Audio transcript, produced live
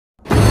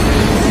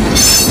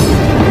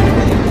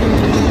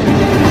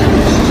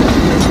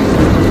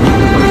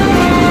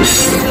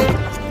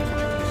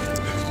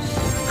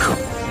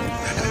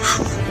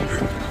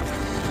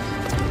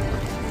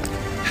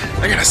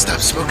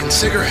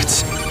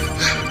cigarettes.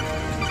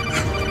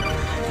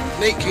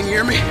 Nate, can you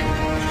hear me?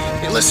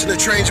 Hey, listen, the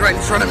train's right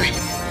in front of me.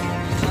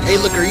 Hey,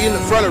 look, are you in the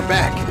front or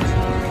back?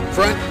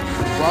 Front?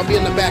 Well, I'll be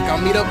in the back. I'll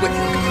meet up with you.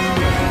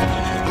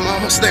 I'm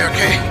almost there,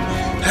 okay?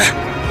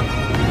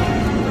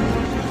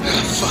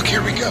 Oh, fuck,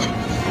 here we go.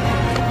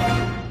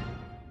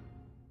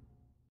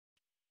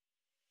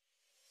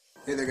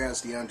 Hey there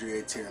guys,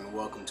 DeAndre here, and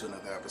welcome to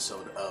another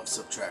episode of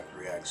Subtract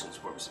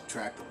Reactions, where we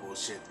subtract the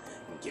bullshit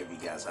and give you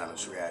guys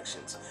honest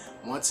reactions.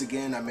 Once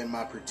again, I'm in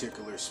my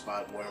particular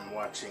spot where I'm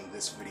watching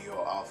this video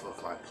off of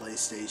my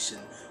PlayStation,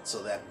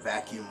 so that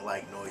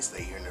vacuum-like noise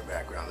they hear in the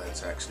background,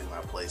 that's actually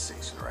my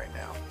PlayStation right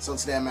now. So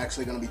today I'm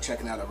actually going to be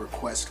checking out a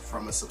request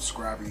from a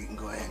subscriber. You can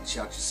go ahead and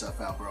shout yourself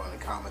out, bro, in the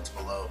comments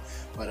below.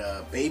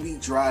 But Baby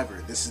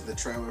Driver, this is the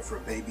trailer for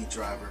Baby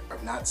Driver.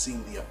 I've not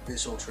seen the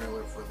official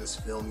trailer for this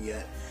film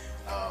yet.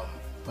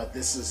 But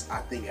this is, I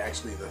think,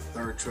 actually the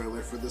third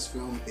trailer for this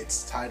film.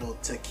 It's titled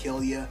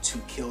TeKillYa, To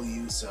Kill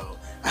You, so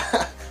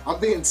I'm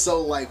being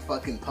so like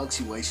fucking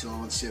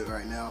punctuational and shit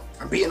right now.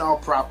 I'm being all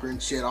proper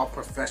and shit, all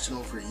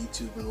professional for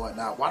YouTube and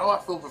whatnot. Why do I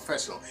feel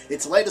professional?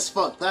 It's late as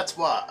fuck, that's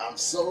why. I'm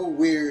so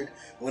weird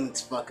when it's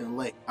fucking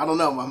late. I don't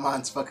know, my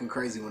mind's fucking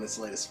crazy when it's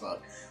late as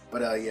fuck.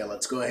 But yeah,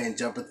 let's go ahead and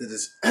jump into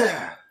this.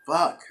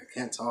 Fuck, I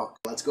can't talk.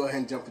 Let's go ahead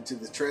and jump into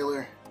the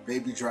trailer.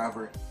 Baby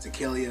Driver,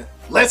 TeKillYa.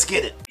 Let's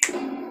get it!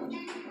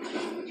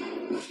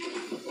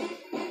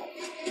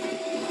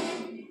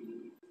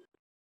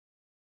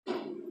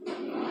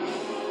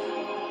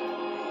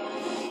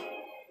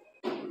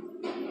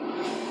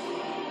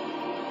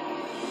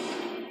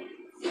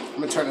 I'm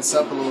gonna turn this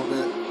up a little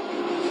bit.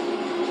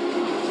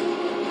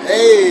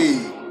 Hey!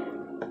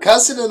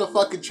 Cussing in the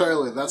fucking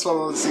trailer. That's what I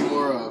want to see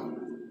more of.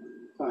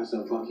 Find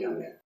something funky on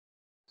there.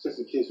 Just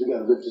in case we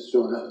gotta rip this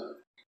joint up.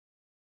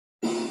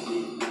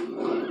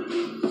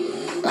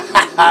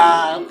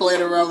 I'm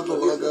playing around with the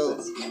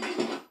logos.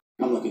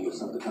 I'm looking at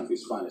some of the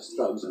country's finest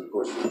thugs, and of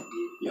course,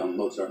 young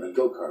Mozart in a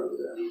go-kart over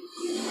there.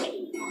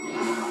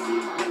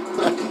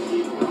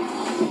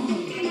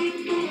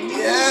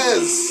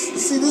 Yes!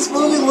 See, this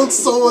movie looks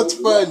so much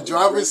fun.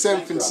 Driver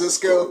San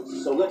Francisco.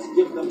 So let's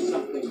give them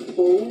something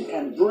bold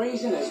and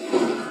brazen as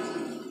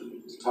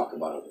let's talk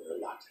about over their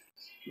lattes.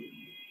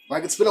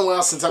 Like, it's been a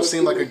while since I've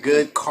seen like a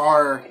good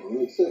car.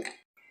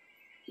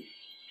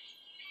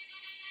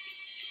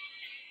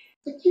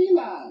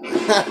 TeKillYa.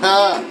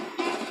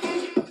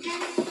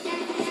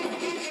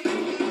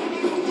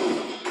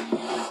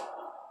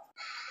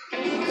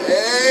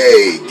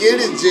 Hey, get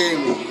it,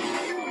 Jamie.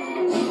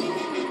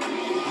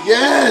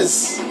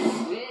 Yes!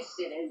 This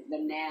shit is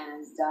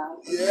bananas,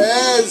 dog.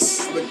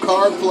 Yes! The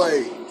car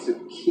play.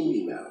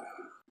 TeKillYa.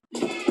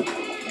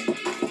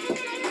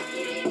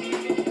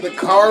 The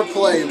car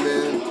play,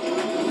 man.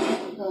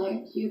 Oh,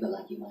 aren't you the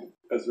lucky one?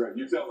 That's right.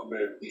 You tell him,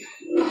 baby.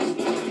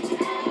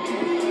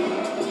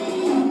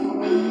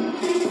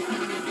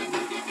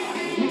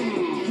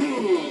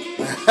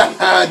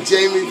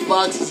 Jamie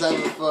Foxx is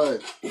having fun.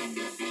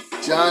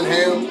 John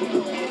Hamm.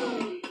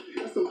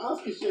 That's some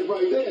Oscar shit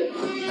right there.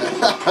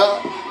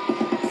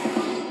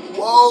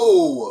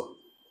 Whoa!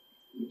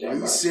 Damn Are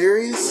you right.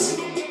 serious?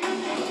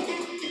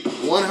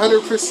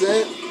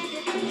 100%?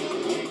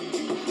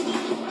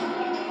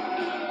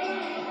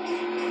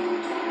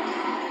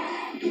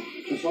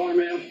 I'm sorry,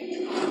 man.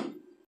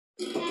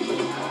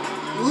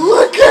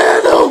 Look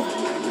at him!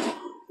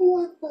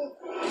 What the?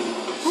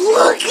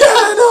 Look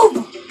at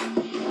him!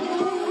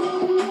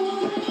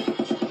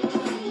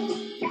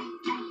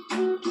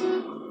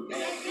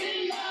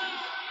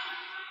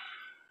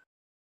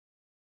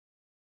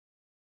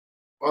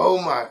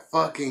 Oh my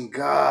fucking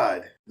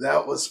god.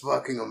 That was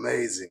fucking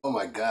amazing. Oh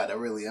my god, I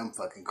really am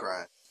fucking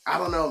crying. I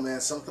don't know,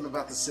 man. Something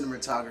about the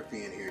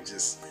cinematography in here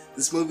just...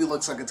 This movie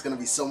looks like it's gonna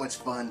be so much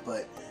fun,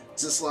 but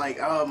just like,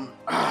 I'm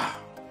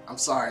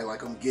sorry,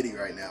 like I'm giddy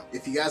right now.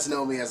 If you guys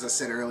know me, as I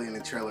said earlier in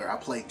the trailer, I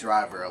play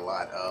Driver a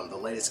lot. The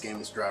latest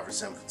game is Driver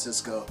San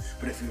Francisco,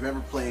 but if you've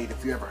ever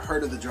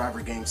heard of the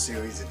Driver game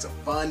series, it's a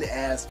fun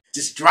ass,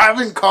 just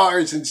driving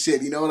cars and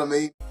shit, you know what I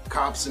mean?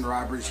 Cops and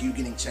robbers, you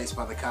getting chased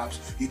by the cops,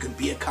 you can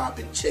be a cop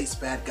and chase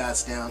bad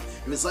guys down.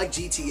 It was like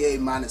GTA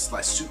minus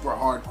like super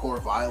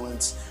hardcore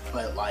violence,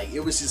 but like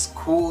it was just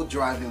cool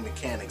driving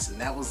mechanics, and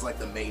that was like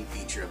the main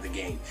feature of the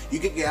game. You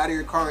could get out of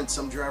your car in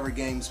some Driver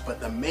games, but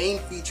the main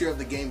feature of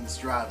the game was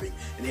driving,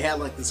 and they had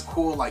like this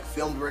cool like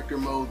film director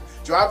mode.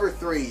 Driver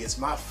 3 is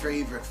my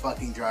favorite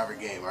fucking Driver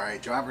game,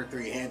 alright? Driver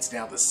 3 hands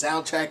down. The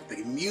soundtrack, the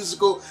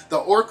musical, the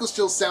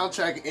orchestral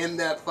soundtrack in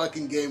that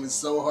fucking game is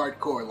so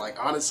hardcore. Like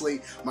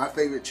honestly, my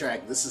favorite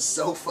track, this is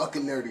so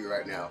fucking nerdy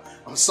right now.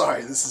 I'm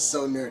sorry, this is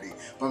so nerdy,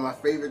 but my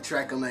favorite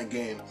track on that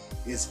game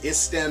is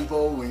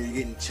Istanbul, when you're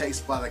getting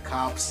chased by the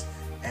cops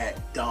at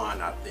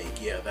dawn, I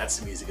think. Yeah, that's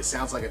the music. It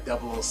sounds like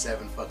a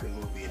 007 fucking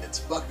movie, and it's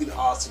fucking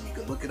awesome. You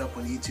can look it up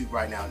on YouTube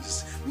right now.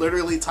 Just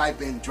literally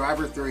type in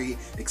Driver 3,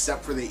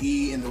 except for the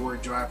E in the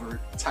word driver,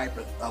 type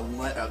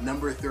a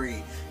number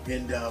 3,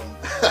 and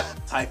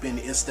type in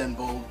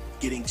Istanbul,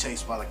 getting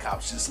chased by the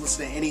cops. Just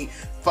listen to any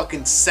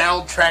fucking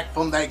soundtrack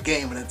from that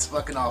game and it's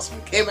fucking awesome.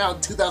 It came out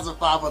in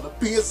 2005 on the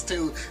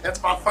PS2.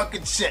 That's my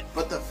fucking shit.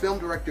 But the film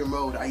director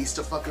mode, I used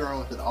to fuck around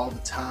with it all the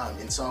time,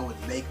 and so I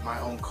would make my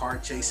own car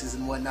chases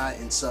and whatnot,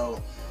 and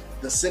so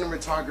the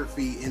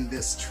cinematography in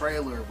this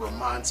trailer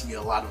reminds me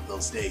a lot of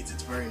those days.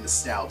 It's very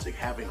nostalgic,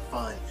 having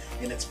fun,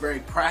 and it's very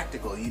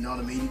practical, you know what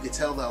I mean? You could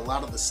tell that a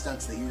lot of the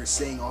stunts that you were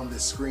seeing on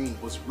this screen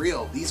was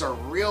real. These are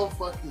real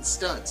fucking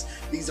stunts.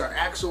 These are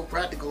actual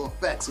practical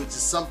effects, which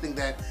is something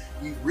that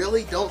you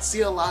really don't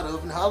see a lot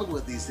of in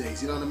Hollywood these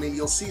days, you know what I mean?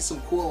 You'll see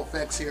some cool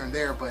effects here and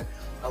there, but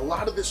a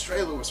lot of this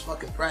trailer was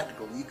fucking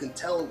practical. You can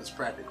tell it was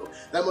practical.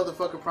 That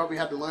motherfucker probably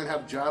had to learn how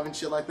to drive and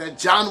shit like that.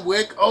 John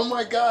Wick, oh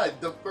my god,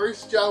 the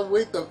first John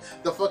Wick, the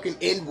fucking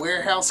in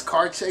warehouse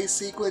car chase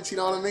sequence, you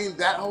know what I mean?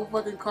 That whole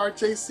fucking car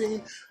chase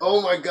scene,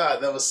 oh my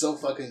god, that was so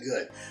fucking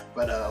good.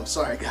 But I'm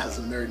sorry guys,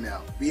 I'm nerding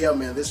out. But yeah,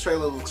 man, this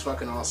trailer looks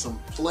fucking awesome.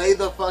 Play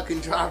the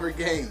fucking Driver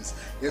games.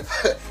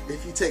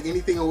 If you take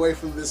anything away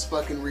from this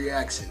fucking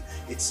reaction,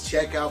 it's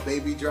check out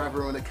Baby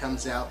Driver when it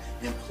comes out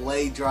and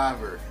play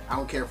Driver. I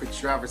don't care if it's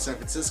Driver San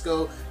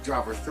Francisco,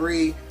 Driver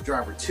 3,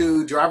 Driver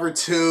 2, Driver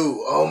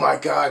 2, oh my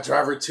god,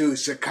 Driver 2,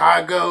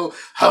 Chicago,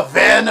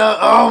 Havana,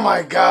 oh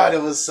my god,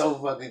 it was so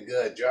fucking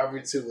good. Driver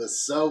 2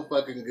 was so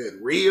fucking good.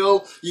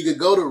 Rio, you could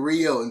go to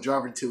Rio and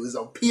Driver 2 is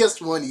on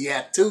PS1, you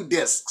had 2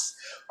 discs.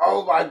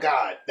 Oh my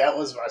god, that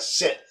was my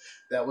shit.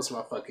 That was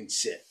my fucking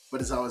shit.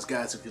 But as always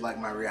guys, if you like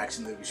my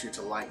reaction, then be sure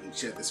to like and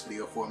share this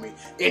video for me.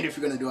 And if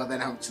you're going to do all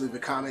that, how about you leave a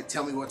comment,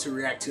 tell me what to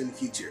react to in the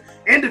future.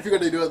 And if you're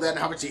going to do all that,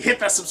 how about you hit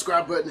that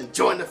subscribe button and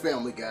join the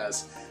family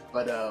guys.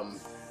 But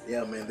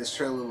yeah man, this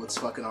trailer looks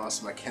fucking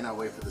awesome. I cannot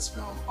wait for this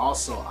film.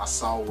 Also, I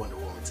saw Wonder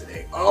Woman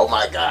today. Oh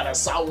my god, I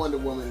saw Wonder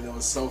Woman and it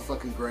was so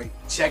fucking great.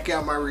 Check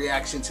out my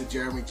reaction to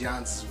Jeremy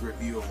Johns'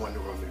 review of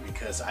Wonder Woman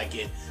because I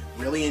get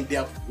really in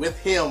depth with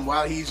him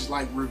while he's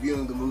like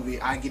reviewing the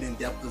movie. I get in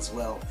depth as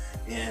well,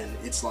 and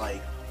it's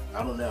like,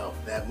 I don't know,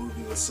 that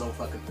movie was so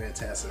fucking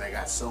fantastic. I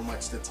got so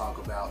much to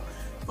talk about,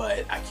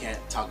 but I can't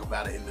talk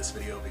about it in this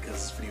video because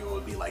this video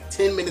would be like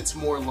 10 minutes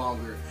more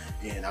longer,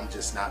 and I'm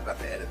just not about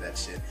to edit that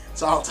shit.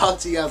 So I'll talk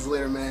to you guys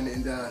later, man,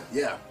 and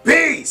yeah,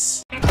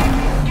 peace!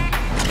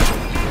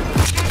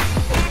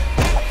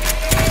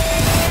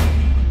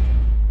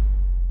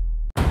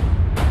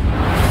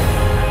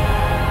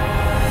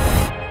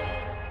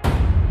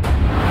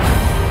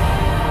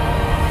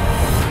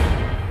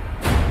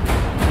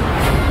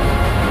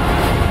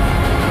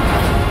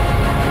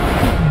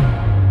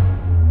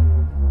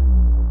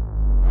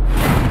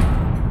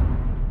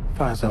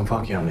 Find something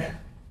funky on there.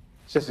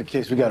 Just in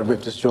case we gotta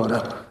rip this joint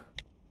up.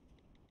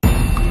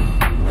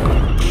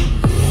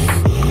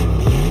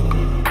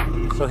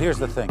 So here's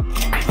the thing.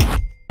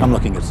 I'm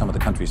looking at some of the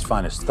country's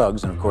finest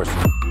thugs, and of course,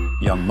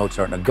 young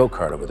Mozart in a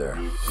go-kart over there.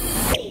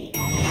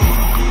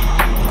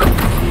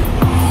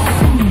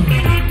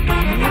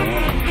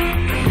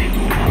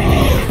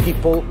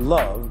 People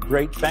love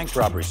great bank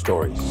robbery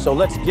stories, so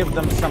let's give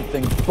them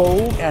something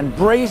bold and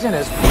brazen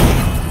as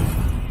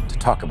to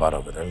talk about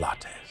over their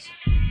lattes.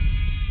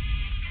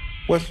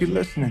 What's you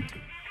listening to?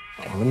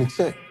 Oh, let me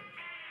check.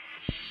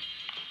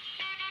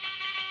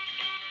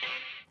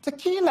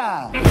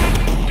 TeKillYa.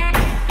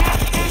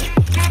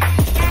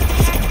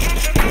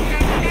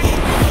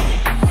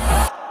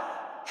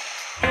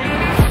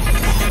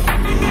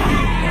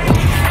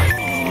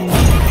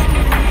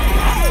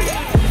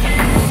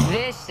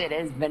 This shit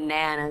is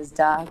bananas,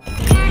 dog.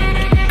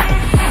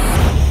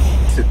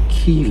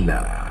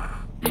 TeKillYa.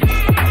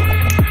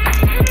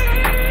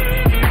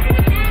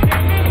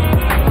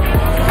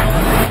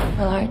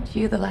 Well, aren't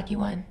you the lucky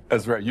one?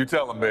 That's right. You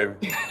tell him, baby.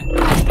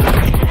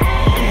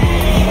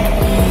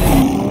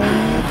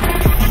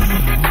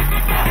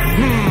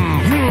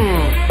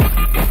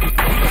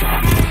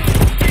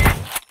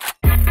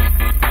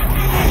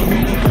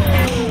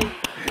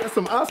 That's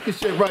some Oscar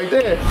shit right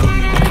there.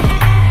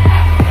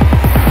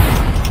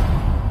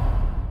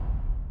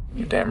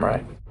 You're damn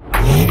right.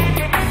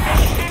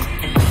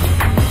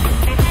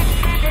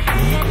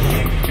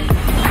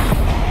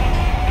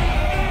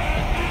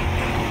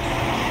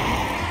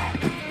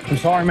 I'm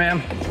sorry, ma'am.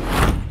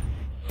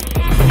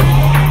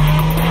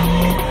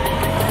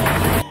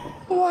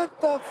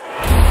 What the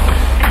f?